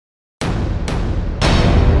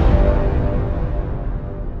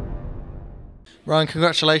Ryan,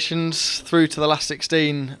 congratulations through to the last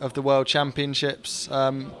 16 of the World Championships.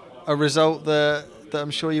 A result that I'm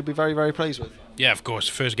sure you'll be very, very pleased with. Yeah, of course.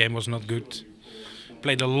 First game was not good.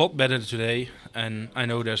 Played a lot better today, and I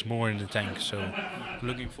know there's more in the tank, so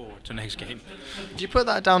looking forward to next game. Do you put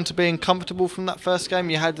that down to being comfortable from that first game?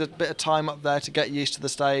 You had a bit of time up there to get used to the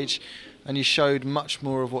stage, and you showed much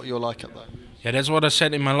more of what you're like up there. Yeah, that's what I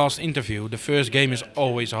said in my last interview. The first game is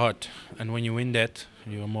always hard, and when you win that,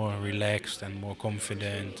 you're more relaxed and more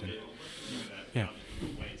confident. And yeah.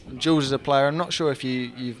 Jules is a player. I'm not sure if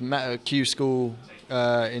you've met at Q School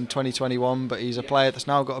in 2021, but he's a player that's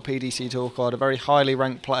now got a PDC tour card, a very highly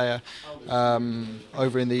ranked player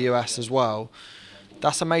over in the US as well.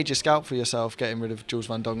 That's a major scalp for yourself, getting rid of Jules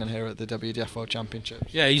van Dongen here at the WDF World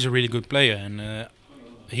Championships. Yeah, he's a really good player, and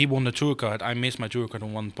he won the tour card. I missed my tour card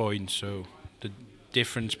on 1 point, so the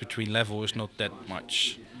difference between level is not that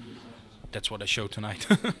much. That's what I showed tonight.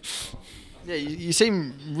 Yeah, you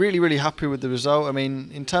seem really, really happy with the result. I mean,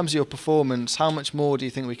 in terms of your performance, how much more do you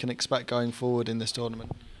think we can expect going forward in this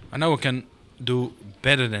tournament? I know I can do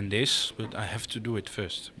better than this, but I have to do it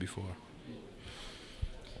first before.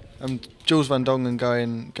 Jules van Dongen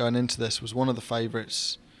going into this was one of the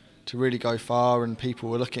favourites to really go far, and people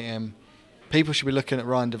were looking at him. People should be looking at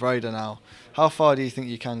Ryan de Vreede now. How far do you think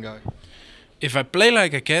you can go? If I play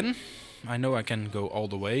like I can, I know I can go all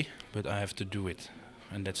the way, but I have to do it,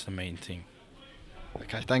 and that's the main thing.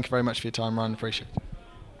 Okay, thank you very much for your time, Ryan. Appreciate it.